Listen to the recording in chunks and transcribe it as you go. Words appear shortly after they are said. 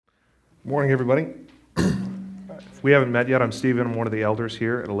Morning, everybody. If we haven't met yet, I'm Stephen. I'm one of the elders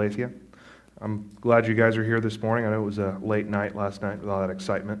here at Aletheia. I'm glad you guys are here this morning. I know it was a late night last night with all that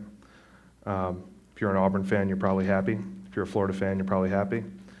excitement. If you're an Auburn fan, you're probably happy. If you're a Florida fan, you're probably happy.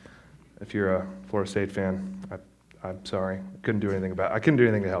 If you're a Florida State fan, I'm sorry. I couldn't do anything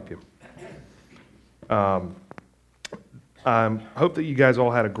to help you. I hope that you guys all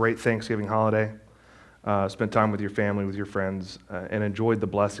had a great Thanksgiving holiday. Spent time with your family, with your friends, and enjoyed the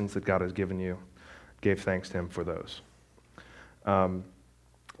blessings that God has given you. Gave thanks to Him for those. I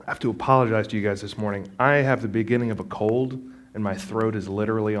have to apologize to you guys this morning. I have the beginning of a cold, and my throat is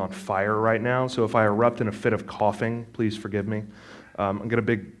literally on fire right now. So if I erupt in a fit of coughing, please forgive me. I'm going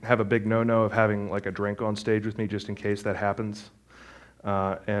to have a big no-no of having like a drink on stage with me just in case that happens,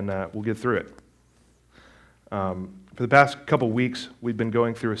 and we'll get through it. For the past couple weeks, we've been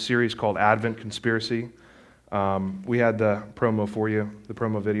going through a series called Advent Conspiracy. We had the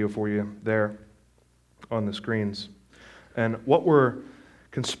promo video for you there on the screens. And what we're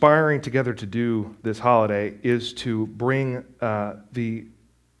conspiring together to do this holiday is to bring the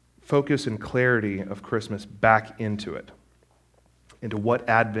focus and clarity of Christmas back into what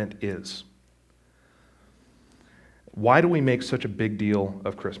Advent is. Why do we make such a big deal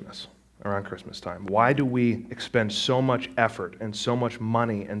of Christmas? Around Christmas time? Why do we expend so much effort and so much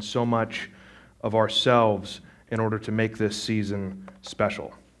money and so much of ourselves in order to make this season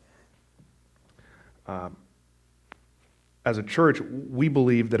special? As a church, we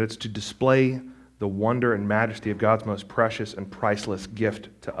believe that it's to display the wonder and majesty of God's most precious and priceless gift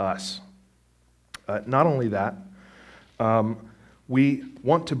to us. Not only that, we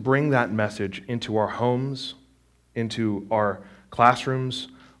want to bring that message into our homes, into our classrooms,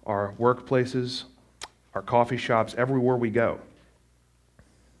 our workplaces, our coffee shops, everywhere we go,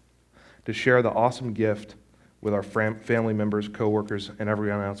 to share the awesome gift with our family members, coworkers, and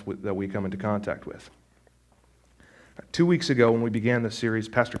everyone else that we come into contact with. 2 weeks ago, when we began this series,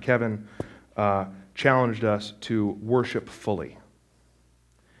 Pastor Kevin challenged us to worship fully.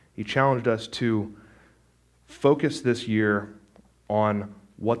 He challenged us to focus this year on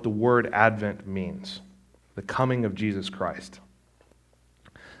what the word Advent means, the coming of Jesus Christ.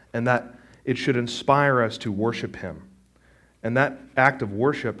 And that it should inspire us to worship Him. And that act of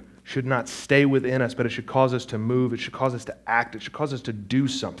worship should not stay within us, but it should cause us to move, it should cause us to act, it should cause us to do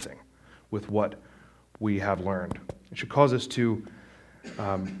something with what we have learned. It should cause us to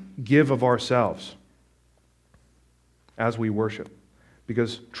give of ourselves as we worship.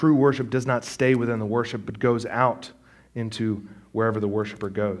 Because true worship does not stay within the worship, but goes out into wherever the worshiper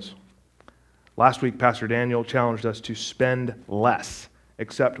goes. Last week, Pastor Daniel challenged us to spend less,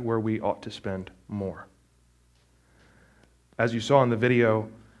 except where we ought to spend more. As you saw in the video,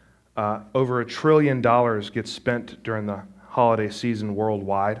 over $1 trillion gets spent during the holiday season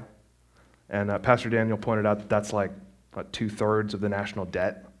worldwide. And Pastor Daniel pointed out that that's like 2/3 of the national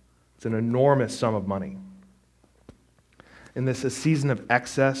debt. It's an enormous sum of money. In this a season of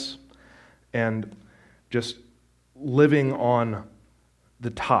excess and just living on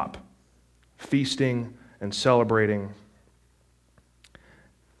the top, feasting and celebrating.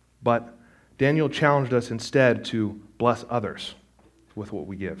 But Daniel challenged us instead to bless others with what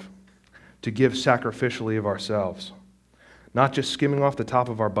we give, to give sacrificially of ourselves, not just skimming off the top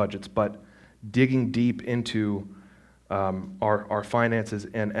of our budgets, but digging deep into our finances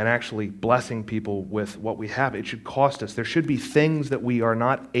and actually blessing people with what we have. It should cost us. There should be things that we are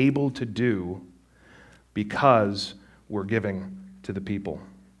not able to do because we're giving to the people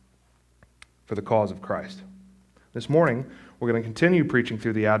for the cause of Christ. This morning, we're going to continue preaching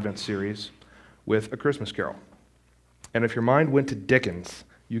through the Advent series with A Christmas Carol. And if your mind went to Dickens,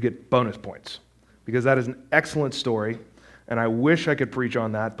 you get bonus points, because that is an excellent story, and I wish I could preach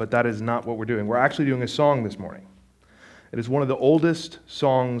on that, but that is not what we're doing. We're actually doing a song this morning. It is one of the oldest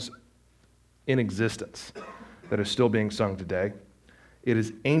songs in existence that is still being sung today. It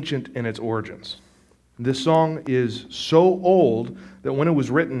is ancient in its origins. This song is so old that when it was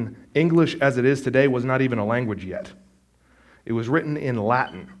written, English as it is today was not even a language yet. It was written in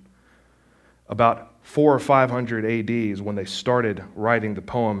Latin about 400 or 500 AD when they started writing the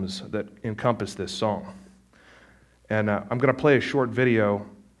poems that encompass this song. And I'm going to play a short video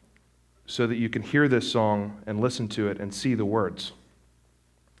so that you can hear this song and listen to it and see the words.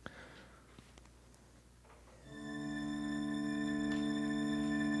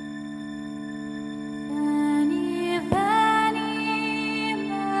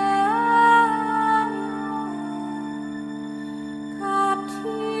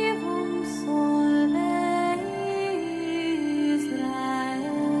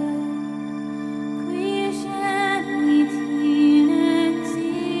 Qui scenditi in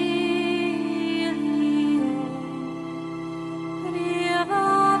exilio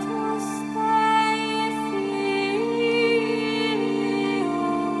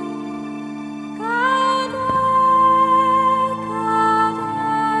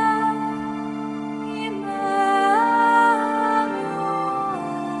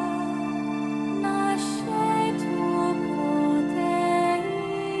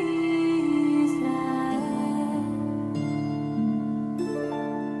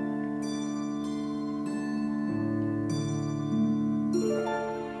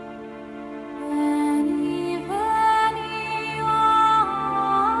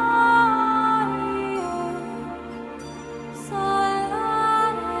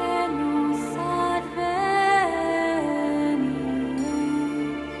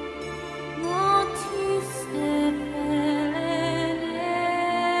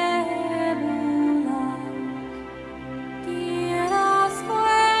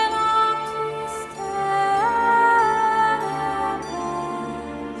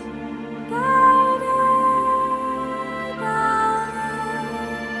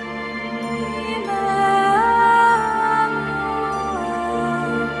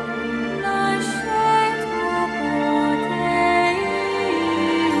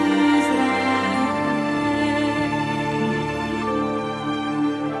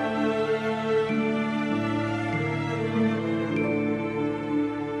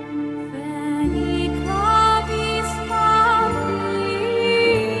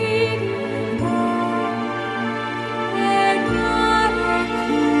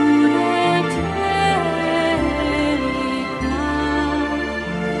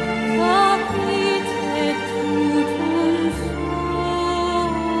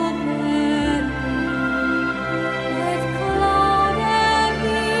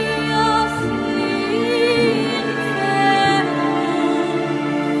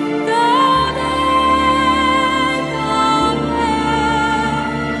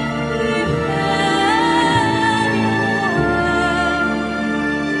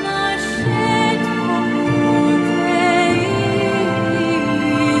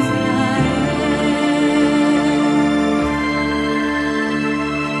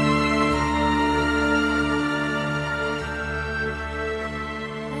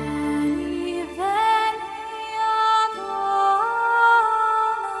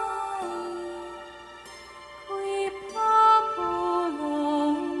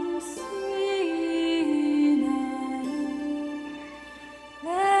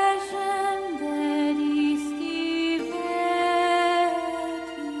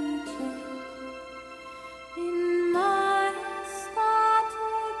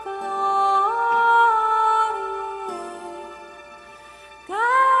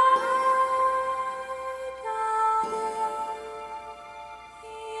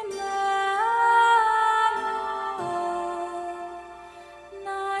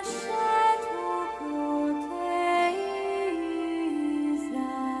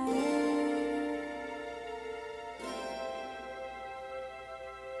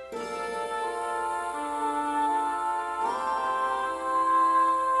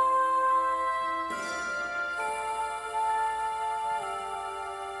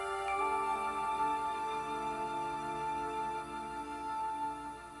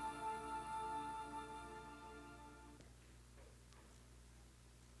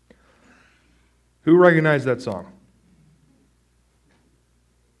Who recognized that song?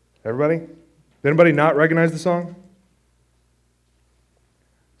 Everybody? Did anybody not recognize the song?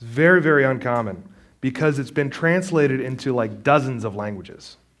 It's very, very uncommon because it's been translated into like dozens of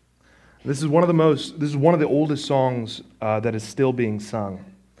languages. This is one of the oldest songs that is still being sung.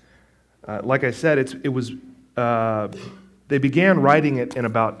 Like I said, they began writing it in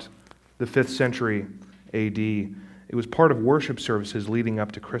about the 5th century AD. It was part of worship services leading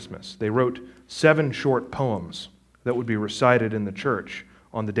up to Christmas. They wrote 7 short poems that would be recited in the church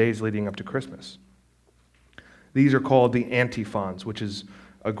on the days leading up to Christmas. These are called the antiphons, which is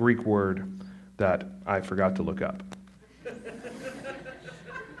a Greek word that I forgot to look up.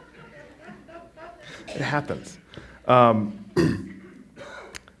 It happens. So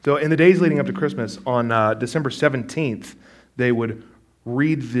in the days leading up to Christmas, on December 17th, they would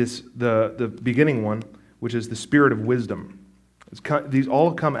read the beginning one, which is the Spirit of Wisdom. These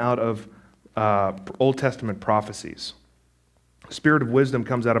all come out of Old Testament prophecies. Spirit of Wisdom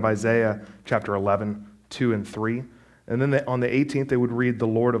comes out of Isaiah chapter 11, 2 and 3. And then on the 18th, they would read the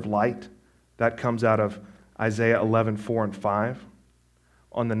Lord of Light. That comes out of Isaiah 11, 4 and 5.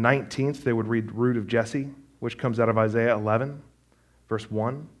 On the 19th, they would read Root of Jesse, which comes out of Isaiah 11, verse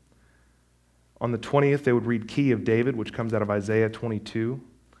 1. On the 20th, they would read Key of David, which comes out of Isaiah 22,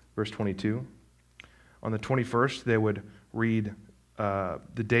 verse 22. On the 21st, they would read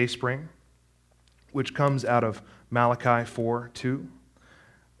the Dayspring, which comes out of Malachi 4:2.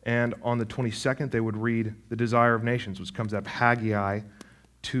 And on the 22nd, they would read the Desire of Nations, which comes out of Haggai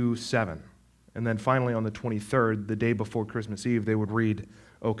 2:7. And then finally, on the 23rd, the day before Christmas Eve, they would read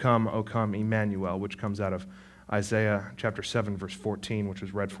O come, Emmanuel, which comes out of Isaiah chapter 7, verse 14, which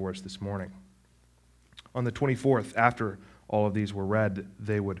was read for us this morning. On the 24th, after all of these were read,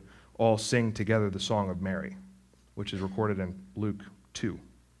 they would all sing together the Song of Mary, which is recorded in Luke 2.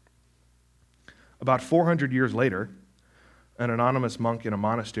 About 400 years later, an anonymous monk in a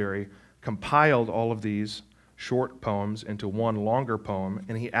monastery compiled all of these short poems into one longer poem,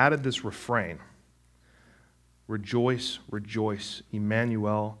 and he added this refrain: Rejoice, rejoice,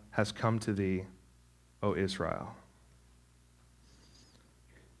 Emmanuel has come to thee, O Israel.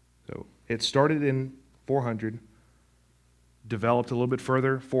 So it started in 400, developed a little bit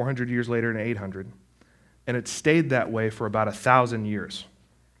further, 400 years later in 800, and it stayed that way for about 1,000 years.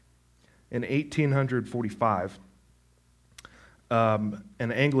 In 1845, an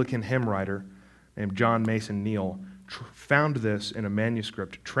Anglican hymn writer named John Mason Neale found this in a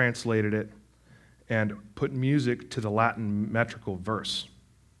manuscript, translated it, and put music to the Latin metrical verse,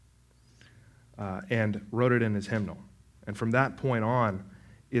 and wrote it in his hymnal. And from that point on,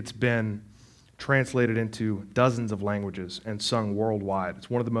 it's been translated into dozens of languages and sung worldwide. It's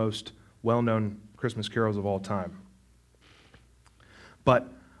one of the most well-known Christmas carols of all time.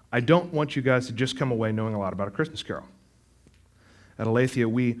 But I don't want you guys to just come away knowing a lot about A Christmas Carol. At Aletheia,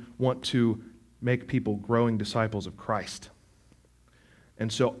 we want to make people growing disciples of Christ.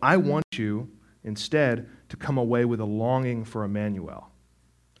 And so I want you, instead, to come away with a longing for Emmanuel,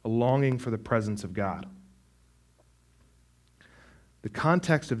 a longing for the presence of God. The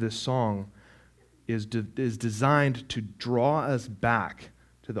context of this song is designed to draw us back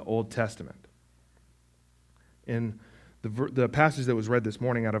to the Old Testament. In the passage that was read this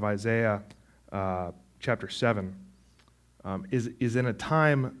morning out of Isaiah chapter 7 is in a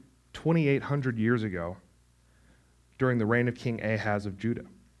time 2,800 years ago during the reign of King Ahaz of Judah.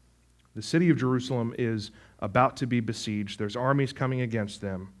 The city of Jerusalem is about to be besieged. There's armies coming against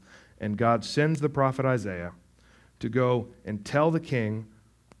them, and God sends the prophet Isaiah to go and tell the king,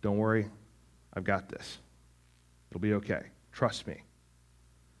 don't worry, I've got this. It'll be okay. Trust me.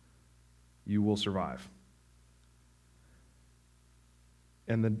 You will survive.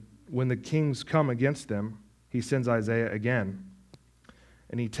 And when the kings come against them, he sends Isaiah again,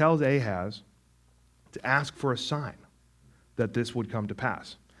 and he tells Ahaz to ask for a sign that this would come to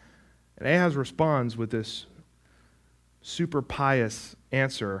pass. And Ahaz responds with this super pious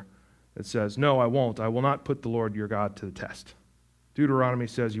answer that says, no, I won't. I will not put the Lord your God to the test. Deuteronomy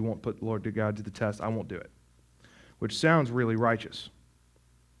says you won't put the Lord your God to the test. I won't do it. Which sounds really righteous.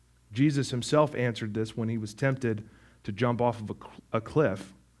 Jesus himself answered this when he was tempted to jump off of a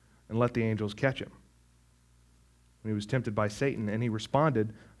cliff and let the angels catch him. When he was tempted by Satan, and he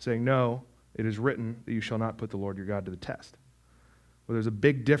responded saying, no, it is written that you shall not put the Lord your God to the test. Well, there's a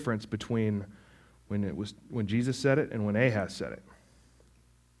big difference between when Jesus said it and when Ahaz said it.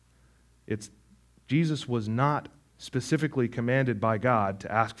 Jesus was not specifically commanded by God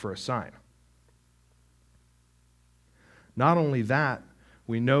to ask for a sign. Not only that,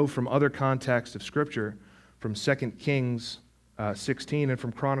 we know from other contexts of Scripture, from 2 Kings 16 and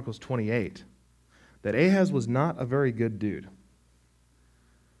from Chronicles 28, that Ahaz was not a very good dude.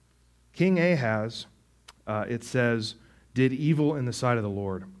 King Ahaz, it says, did evil in the sight of the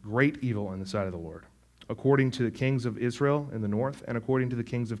Lord, great evil in the sight of the Lord, according to the kings of Israel in the north and according to the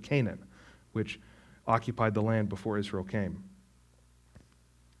kings of Canaan, which occupied the land before Israel came.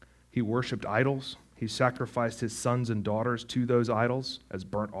 He worshipped idols. He sacrificed his sons and daughters to those idols as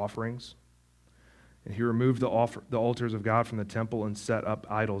burnt offerings. And he removed the altars of God from the temple and set up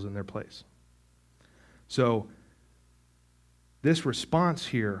idols in their place. So this response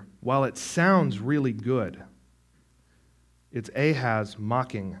here, while it sounds really good, it's Ahaz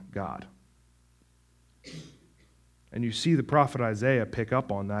mocking God. And you see the prophet Isaiah pick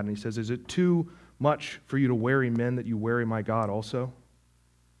up on that, and he says, is it too much for you to weary men that you weary my God also?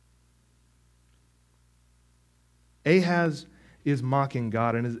 Ahaz is mocking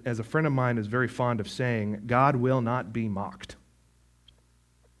God, and as a friend of mine is very fond of saying, God will not be mocked.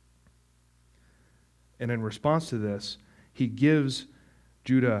 And in response to this, he gives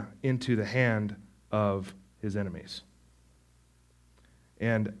Judah into the hand of his enemies.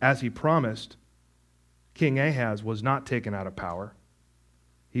 And as he promised, King Ahaz was not taken out of power.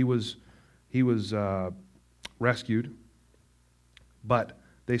 He was rescued, but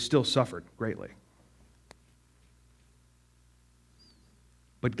they still suffered greatly.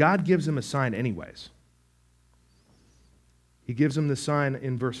 But God gives him a sign anyways. He gives him the sign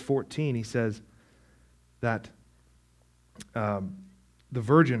in verse 14. He says that the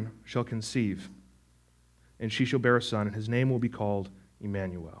virgin shall conceive, and she shall bear a son, and his name will be called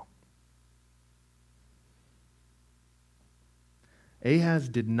Emmanuel. Ahaz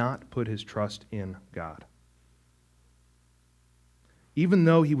did not put his trust in God. Even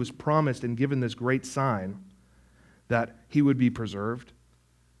though he was promised and given this great sign that he would be preserved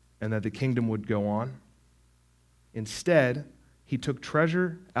and that the kingdom would go on, instead, he took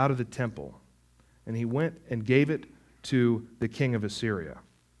treasure out of the temple and he went and gave it to the king of Assyria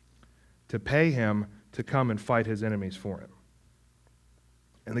to pay him to come and fight his enemies for him.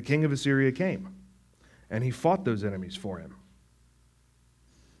 And the king of Assyria came, and he fought those enemies for him.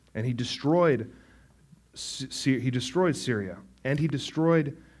 And he destroyed Syria, and he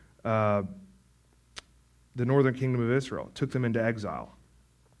destroyed the northern kingdom of Israel, took them into exile.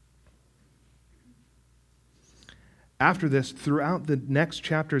 After this, throughout the next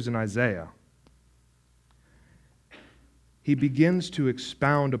chapters in Isaiah, he begins to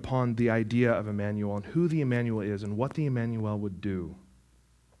expound upon the idea of Emmanuel and who the Emmanuel is and what the Emmanuel would do.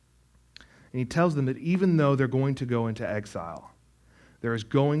 And he tells them that even though they're going to go into exile, there is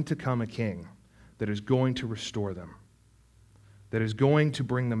going to come a king that is going to restore them, that is going to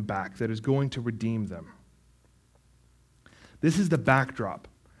bring them back, that is going to redeem them. This is the backdrop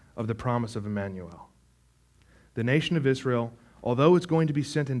of the promise of Emmanuel. The nation of Israel, although it's going to be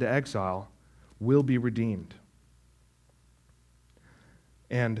sent into exile, will be redeemed.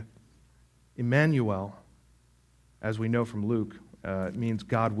 And Emmanuel, as we know from Luke, means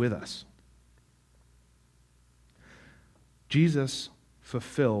God with us. Jesus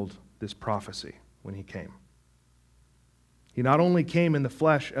fulfilled this prophecy when he came. He not only came in the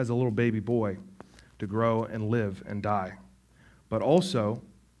flesh as a little baby boy to grow and live and die, but also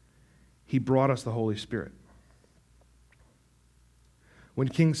he brought us the Holy Spirit. When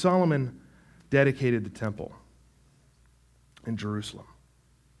King Solomon dedicated the temple in Jerusalem,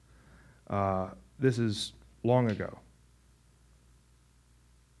 this is long ago,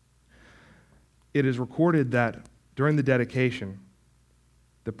 it is recorded that during the dedication,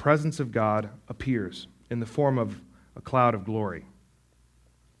 the presence of God appears in the form of a cloud of glory.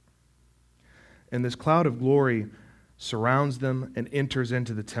 And this cloud of glory surrounds them and enters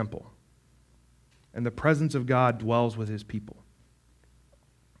into the temple. And the presence of God dwells with his people.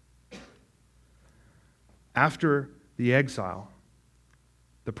 After the exile,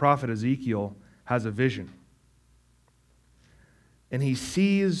 the prophet Ezekiel has a vision. And he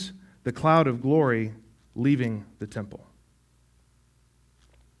sees the cloud of glory leaving the temple.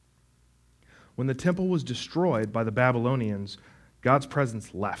 When the temple was destroyed by the Babylonians, God's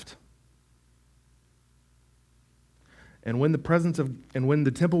presence left. And when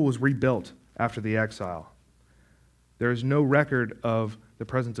the temple was rebuilt after the exile, there is no record of the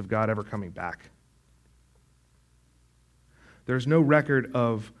presence of God ever coming back. There's no record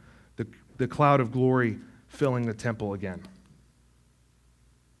of the cloud of glory filling the temple again.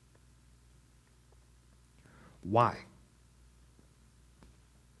 Why?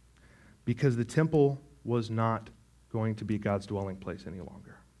 Because the temple was not going to be God's dwelling place any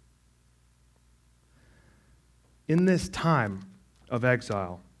longer. In this time of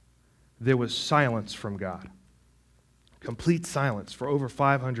exile, there was silence from God. Complete silence for over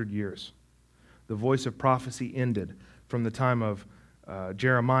 500 years. The voice of prophecy ended from the time of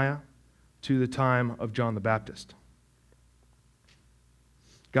Jeremiah to the time of John the Baptist.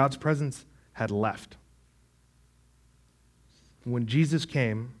 God's presence had left. When Jesus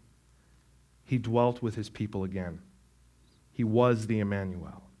came, he dwelt with his people again. He was the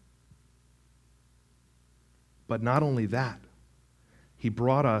Emmanuel. But not only that, he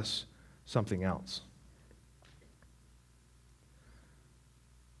brought us something else.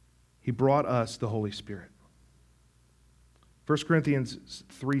 He brought us the Holy Spirit. 1 Corinthians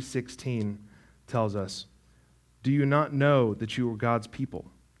 3:16 tells us, "Do you not know that you are God's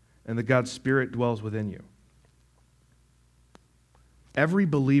people, and that God's Spirit dwells within you?" Every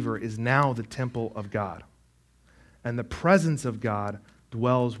believer is now the temple of God, and the presence of God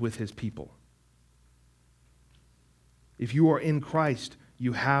dwells with his people. If you are in Christ,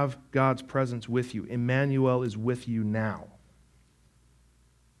 you have God's presence with you. Emmanuel is with you now.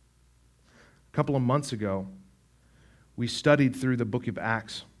 A couple of months ago, we studied through the book of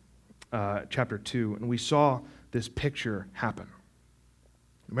Acts, chapter 2, and we saw this picture happen.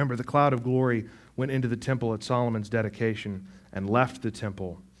 Remember, the cloud of glory went into the temple at Solomon's dedication and left the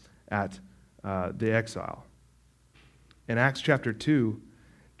temple at the exile. In Acts chapter 2,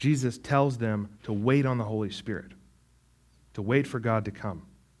 Jesus tells them to wait on the Holy Spirit, to wait for God to come.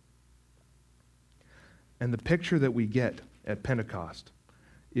 And the picture that we get at Pentecost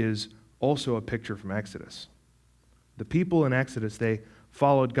is also a picture from Exodus. The people in Exodus, they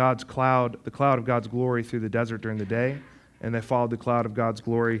followed God's cloud, the cloud of God's glory through the desert during the day, and they followed the cloud of God's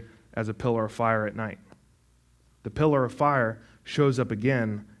glory as a pillar of fire at night. The pillar of fire shows up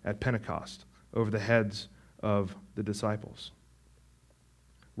again at Pentecost over the heads of the disciples,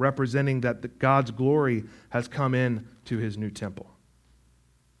 representing that God's glory has come in to his new temple.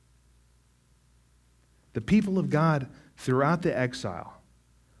 The people of God throughout the exile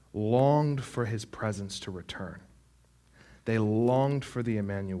longed for his presence to return. They longed for the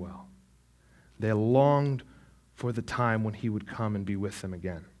Emmanuel. They longed for the time when he would come and be with them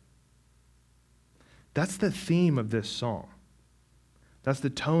again. That's the theme of this song. That's the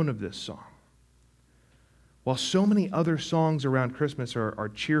tone of this song. While so many other songs around Christmas are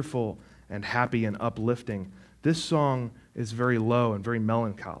cheerful and happy and uplifting, this song is very low and very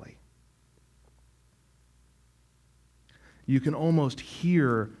melancholy. You can almost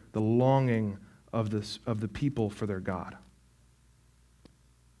hear the longing of the people for their God.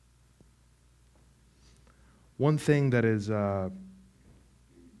 One thing that is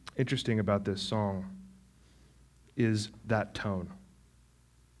interesting about this song is that tone.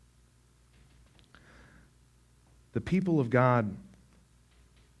 The people of God,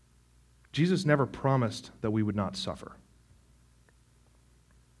 Jesus never promised that we would not suffer.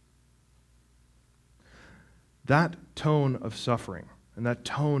 That tone of suffering and that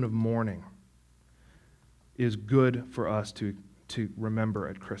tone of mourning is good for us to remember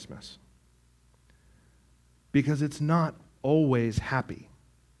at Christmas. Because it's not always happy.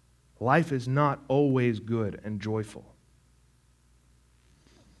 Life is not always good and joyful.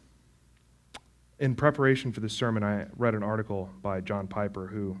 In preparation for this sermon, I read an article by John Piper,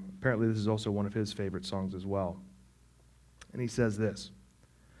 who apparently this is also one of his favorite songs as well. And he says this: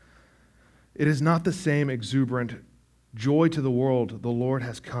 "It is not the same exuberant joy to the world, the Lord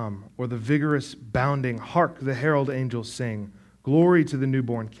has come, or the vigorous bounding, hark, the herald angels sing, glory to the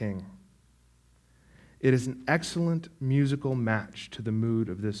newborn King. It is an excellent musical match to the mood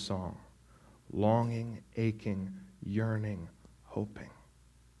of this song, longing, aching, yearning, hoping.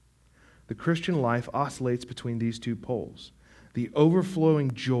 The Christian life oscillates between these two poles, the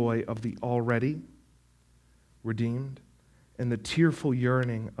overflowing joy of the already redeemed and the tearful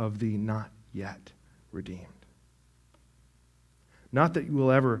yearning of the not yet redeemed. Not that you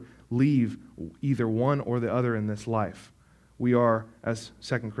will ever leave either one or the other in this life. We are, as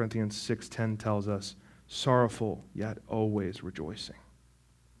 2 Corinthians 6:10 tells us, sorrowful yet always rejoicing."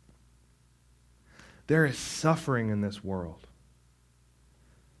 There is suffering in this world.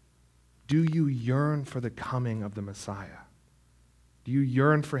 Do you yearn for the coming of the Messiah? Do you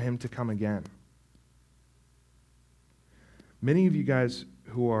yearn for him to come again? Many of you guys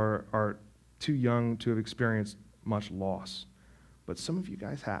who are too young to have experienced much loss, but some of you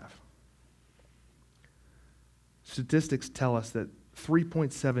guys have. Statistics tell us that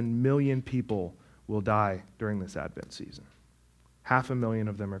 3.7 million people will die during this Advent season. 500,000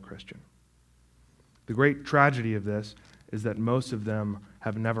 of them are Christian. The great tragedy of this is that most of them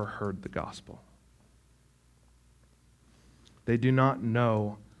have never heard the gospel. They do not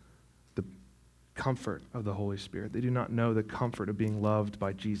know the comfort of the Holy Spirit. They do not know the comfort of being loved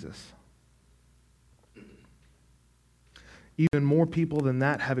by Jesus. Even more people than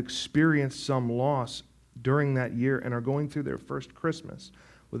that have experienced some loss during that year and are going through their first Christmas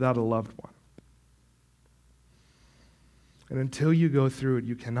without a loved one. And until you go through it,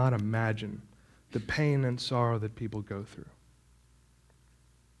 you cannot imagine the pain and sorrow that people go through.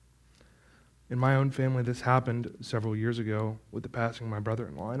 In my own family, this happened several years ago with the passing of my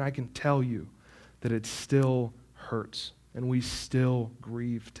brother-in-law, and I can tell you that it still hurts, and we still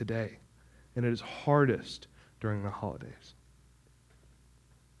grieve today, and it is hardest during the holidays.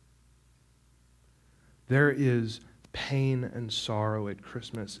 There is pain and sorrow at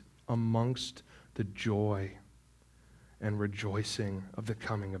Christmas amongst the joy and rejoicing of the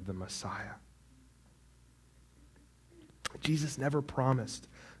coming of the Messiah. Jesus never promised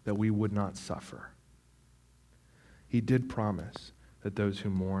that we would not suffer. He did promise that those who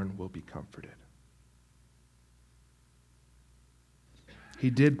mourn will be comforted. He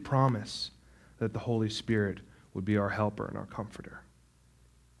did promise that the Holy Spirit would be our helper and our comforter.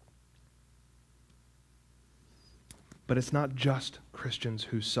 But it's not just Christians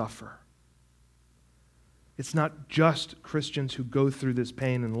who suffer. It's not just Christians who go through this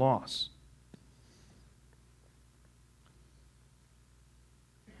pain and loss.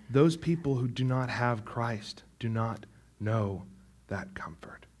 Those people who do not have Christ do not know that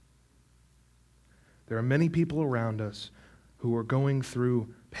comfort. There are many people around us who are going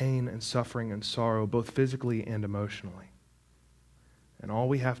through pain and suffering and sorrow, both physically and emotionally. And all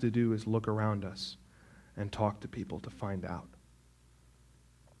we have to do is look around us and talk to people to find out.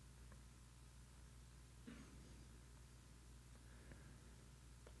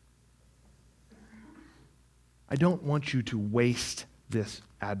 I don't want you to waste this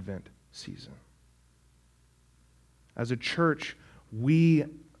Advent season. As a church, we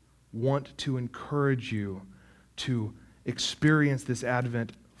want to encourage you to experience this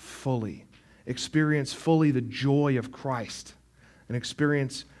Advent fully. Experience fully the joy of Christ and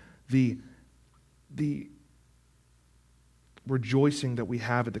experience the rejoicing that we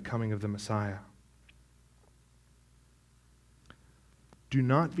have at the coming of the Messiah. Do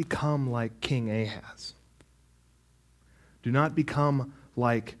not become like King Ahaz. Do not become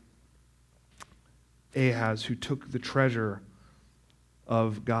like Ahaz, who took the treasure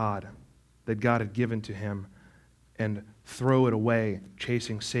of God that God had given to him and throw it away,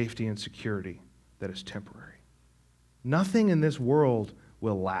 chasing safety and security that is temporary. Nothing in this world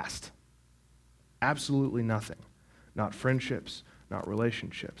will last. Absolutely nothing. Not friendships, not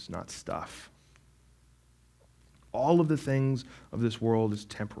relationships, not stuff. All of the things of this world is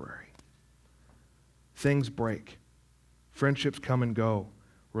temporary. Things break. Friendships come and go.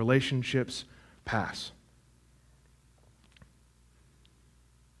 Relationships pass.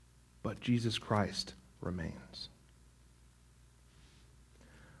 But Jesus Christ remains.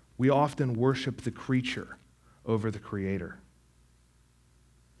 We often worship the creature over the Creator.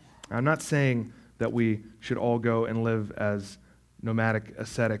 I'm not saying that we should all go and live as nomadic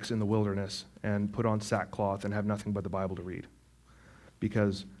ascetics in the wilderness and put on sackcloth and have nothing but the Bible to read,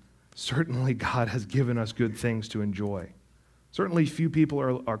 because certainly God has given us good things to enjoy. Certainly few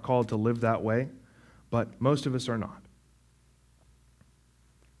people are called to live that way, but most of us are not.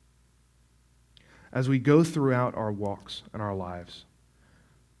 As we go throughout our walks and our lives,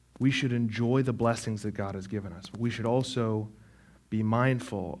 we should enjoy the blessings that God has given us. We should also be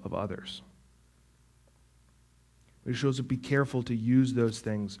mindful of others. We should also be careful to use those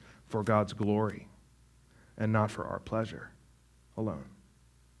things for God's glory and not for our pleasure alone.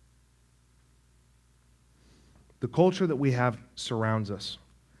 The culture that we have surrounds us.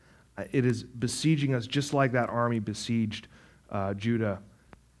 It is besieging us just like that army besieged Judah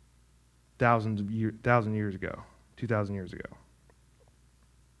 2,000 years ago.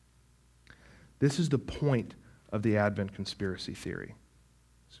 This is the point of the Advent conspiracy theory.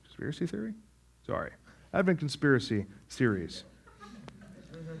 Conspiracy theory? Sorry. Advent conspiracy series.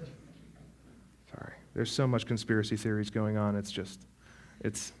 Sorry. There's so much conspiracy theories going on. It's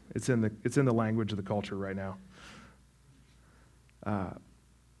in the language of the culture right now.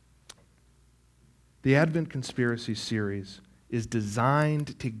 The Advent conspiracy series is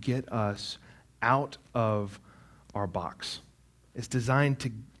designed to get us out of our box. It's designed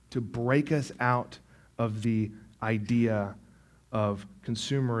to break us out of the idea of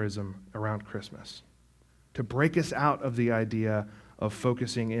consumerism around Christmas, to break us out of the idea of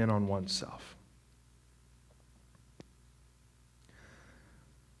focusing in on oneself.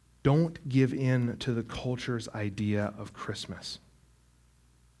 Don't give in to the culture's idea of Christmas.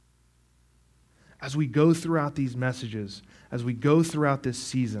 As we go throughout these messages, as we go throughout this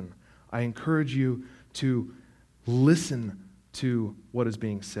season, I encourage you to listen to what is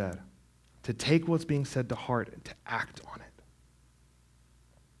being said, to take what's being said to heart and to act on it.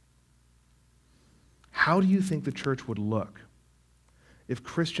 How do you think the church would look if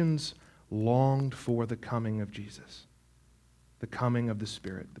Christians longed for the coming of Jesus, the coming of the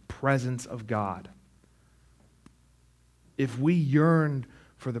Spirit, the presence of God? If we yearned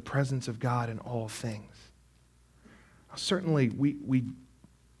for the presence of God in all things. Certainly,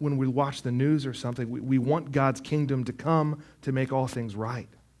 when we watch the news or something, we want God's kingdom to come to make all things right.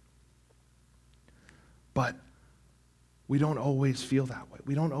 But we don't always feel that way.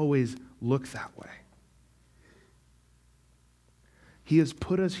 We don't always look that way. He has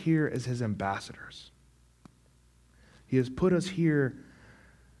put us here as his ambassadors. He has put us here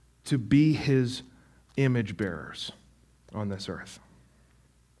to be his image bearers on this earth.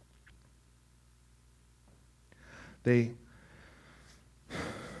 They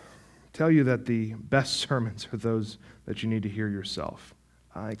tell you that the best sermons are those that you need to hear yourself.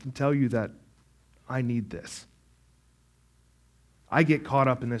 I can tell you that I need this. I get caught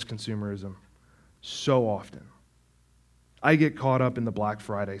up in this consumerism so often. I get caught up in the Black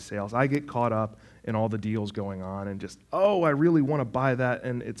Friday sales. I get caught up in all the deals going on and just, I really want to buy that,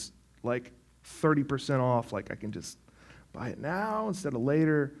 and it's like 30% off. Like I can just buy it now instead of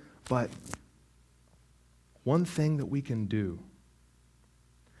later. But one thing that we can do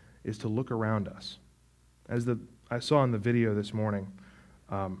is to look around us. As I saw in the video this morning,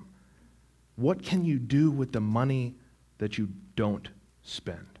 what can you do with the money that you don't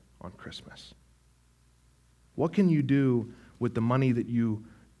spend on Christmas? What can you do with the money that you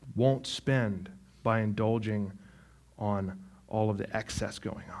won't spend by indulging on all of the excess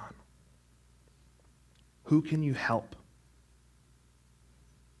going on? Who can you help?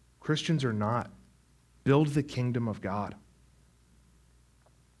 Christians or not, build the kingdom of God.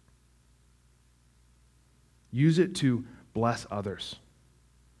 Use it to bless others.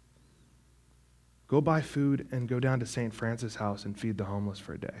 Go buy food and go down to St. Francis House and feed the homeless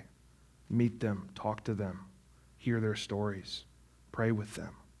for a day. Meet them, talk to them, hear their stories, pray with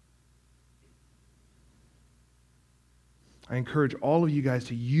them. I encourage all of you guys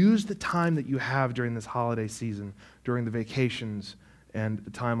to use the time that you have during this holiday season, during the vacations and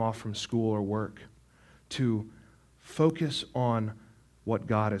the time off from school or work, to focus on what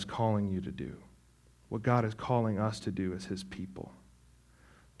God is calling you to do, what God is calling us to do as his people.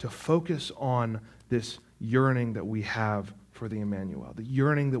 To focus on this yearning that we have for the Emmanuel, the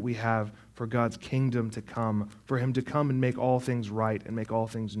yearning that we have for God's kingdom to come, for him to come and make all things right and make all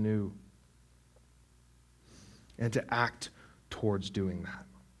things new, and to act towards doing that.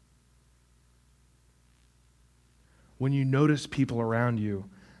 When you notice people around you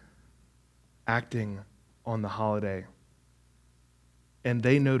acting on the holiday, and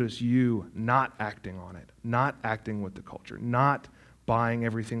they notice you not acting on it, not acting with the culture, not buying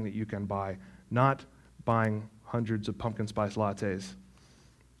everything that you can buy, not buying hundreds of pumpkin spice lattes.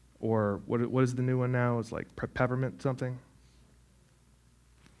 Or what is the new one now? It's like peppermint something.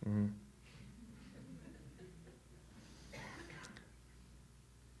 Mm-hmm.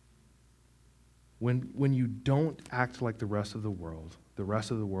 When you don't act like the rest of the world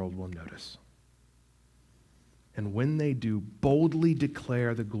will notice. And when they do, boldly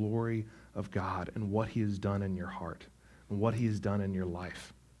declare the glory of God and what he has done in your heart and what he has done in your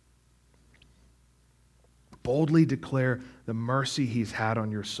life. Boldly declare the mercy he's had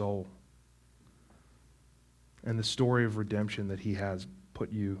on your soul and the story of redemption that he has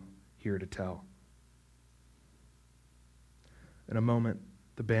put you here to tell. In a moment,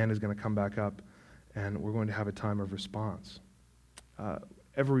 the band is going to come back up and we're going to have a time of response.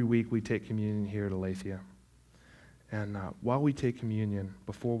 Every week we take communion here at Aletheia. And while we take communion,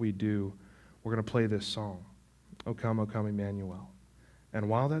 before we do, we're going to play this song, O Come, Emmanuel. And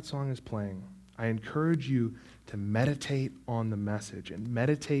while that song is playing, I encourage you to meditate on the message and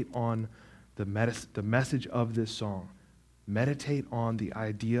meditate on the message of this song. Meditate on the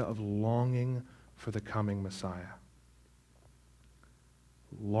idea of longing for the coming Messiah.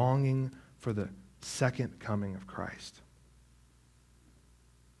 Longing for the second coming of Christ.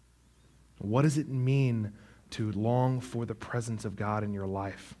 What does it mean to long for the presence of God in your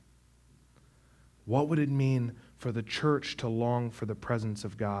life? What would it mean for the church to long for the presence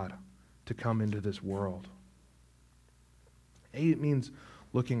of God to come into this world? It means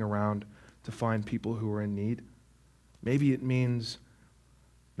looking around to find people who are in need. Maybe it means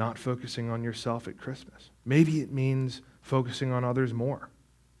not focusing on yourself at Christmas. Maybe it means focusing on others more.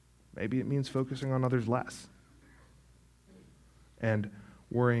 Maybe it means focusing on others less. And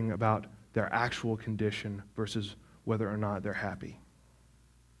worrying about their actual condition versus whether or not they're happy.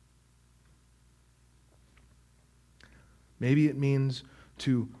 Maybe it means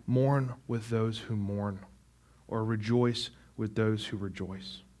to mourn with those who mourn, or rejoice with those who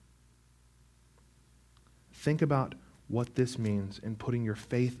rejoice. Think about what this means in putting your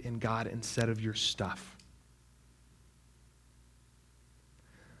faith in God instead of your stuff.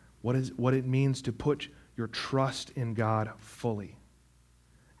 What it means to put your trust in God fully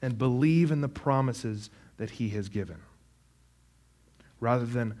and believe in the promises that he has given, rather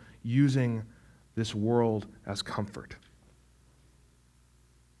than using this world as comfort.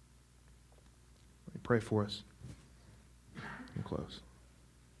 Let me pray for us and close.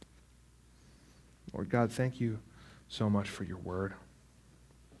 Lord God, thank you so much for your word.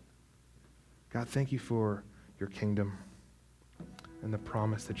 God, thank you for your kingdom and the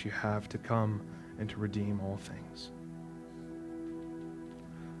promise that you have to come and to redeem all things.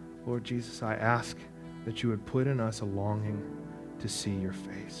 Lord Jesus, I ask that you would put in us a longing to see your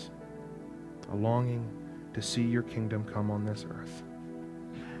face, a longing to see your kingdom come on this earth.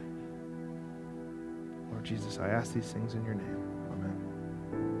 Lord Jesus, I ask these things in your name.